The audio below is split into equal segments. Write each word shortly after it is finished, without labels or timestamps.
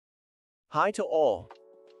Hi to all.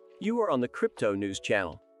 You are on the Crypto News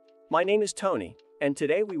channel. My name is Tony, and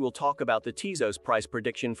today we will talk about the Tezos price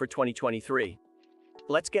prediction for 2023.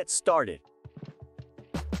 Let's get started.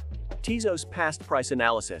 Tezos past price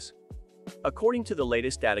analysis. According to the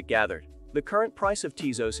latest data gathered, the current price of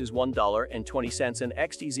Tezos is $1.20 and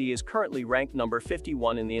XTZ is currently ranked number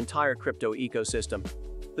 51 in the entire crypto ecosystem.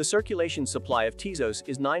 The circulation supply of Tezos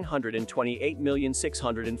is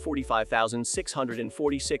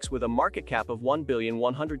 928,645,646 with a market cap of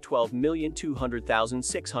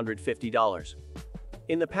 $1,112,200,650.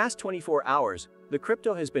 In the past 24 hours, the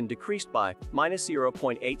crypto has been decreased by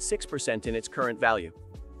 -0.86% in its current value.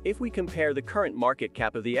 If we compare the current market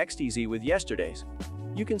cap of the XTZ with yesterday's,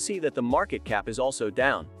 you can see that the market cap is also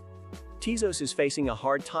down. Tezos is facing a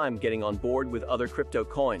hard time getting on board with other crypto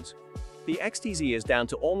coins. The XTZ is down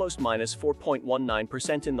to almost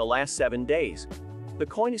 -4.19% in the last 7 days. The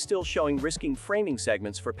coin is still showing risking framing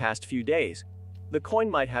segments for past few days. The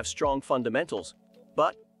coin might have strong fundamentals,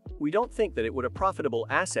 but we don't think that it would a profitable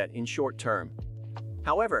asset in short term.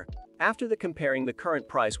 However, after comparing the current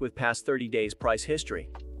price with past 30 days price history,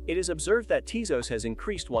 it is observed that Tezos has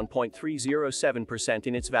increased 1.307%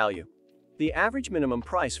 in its value. The average minimum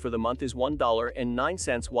price for the month is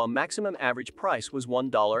 $1.09 while maximum average price was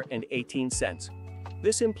 $1.18.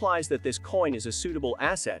 This implies that this coin is a suitable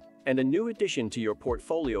asset and a new addition to your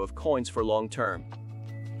portfolio of coins for long term.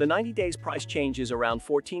 The 90 days price change is around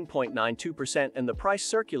 14.92% and the price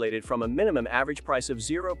circulated from a minimum average price of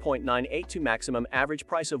 $0.98 to maximum average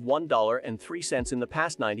price of $1.03 in the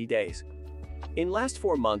past 90 days. In last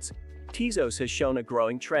 4 months, Tezos has shown a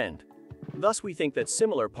growing trend. Thus we think that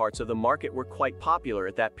similar parts of the market were quite popular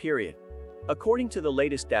at that period. According to the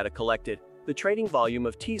latest data collected, the trading volume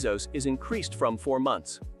of Tezos is increased from 4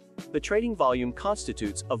 months. The trading volume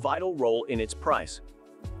constitutes a vital role in its price.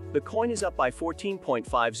 The coin is up by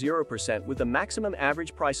 14.50% with the maximum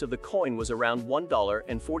average price of the coin was around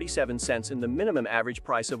 $1.47 and the minimum average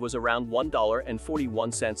price was around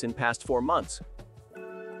 $1.41 in past 4 months.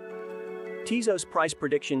 Tezos price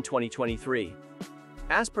prediction 2023.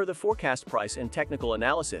 As per the forecast price and technical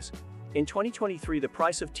analysis, in 2023 the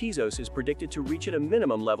price of Tezos is predicted to reach at a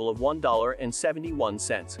minimum level of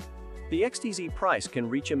 $1.71. The XTZ price can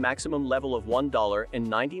reach a maximum level of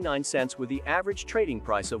 $1.99 with the average trading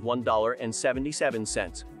price of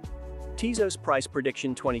 $1.77. Tezos price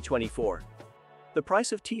prediction 2024. The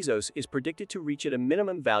price of Tezos is predicted to reach at a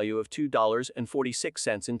minimum value of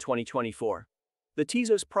 $2.46 in 2024. The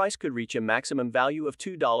Tezos price could reach a maximum value of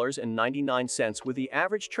 $2.99 with the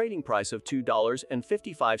average trading price of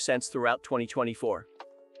 $2.55 throughout 2024.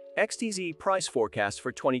 XTZ price forecast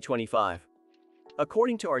for 2025.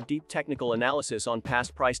 According to our deep technical analysis on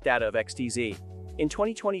past price data of XTZ, in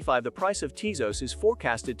 2025 the price of Tezos is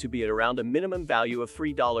forecasted to be at around a minimum value of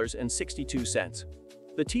 $3.62.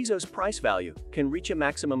 The Tezos price value can reach a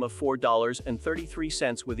maximum of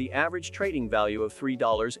 $4.33 with the average trading value of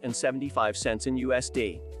 $3.75 in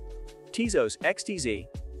USD. Tezos XTZ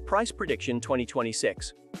price prediction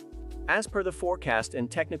 2026. As per the forecast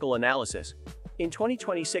and technical analysis, in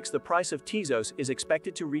 2026 the price of Tezos is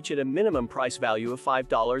expected to reach at a minimum price value of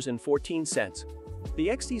 $5.14. The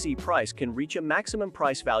XTZ price can reach a maximum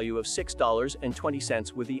price value of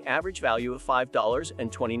 $6.20 with the average value of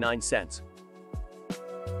 $5.29.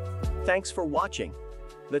 Thanks for watching.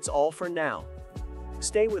 That's all for now.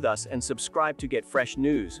 Stay with us and subscribe to get fresh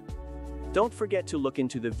news. Don't forget to look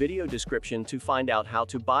into the video description to find out how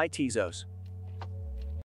to buy Tezos.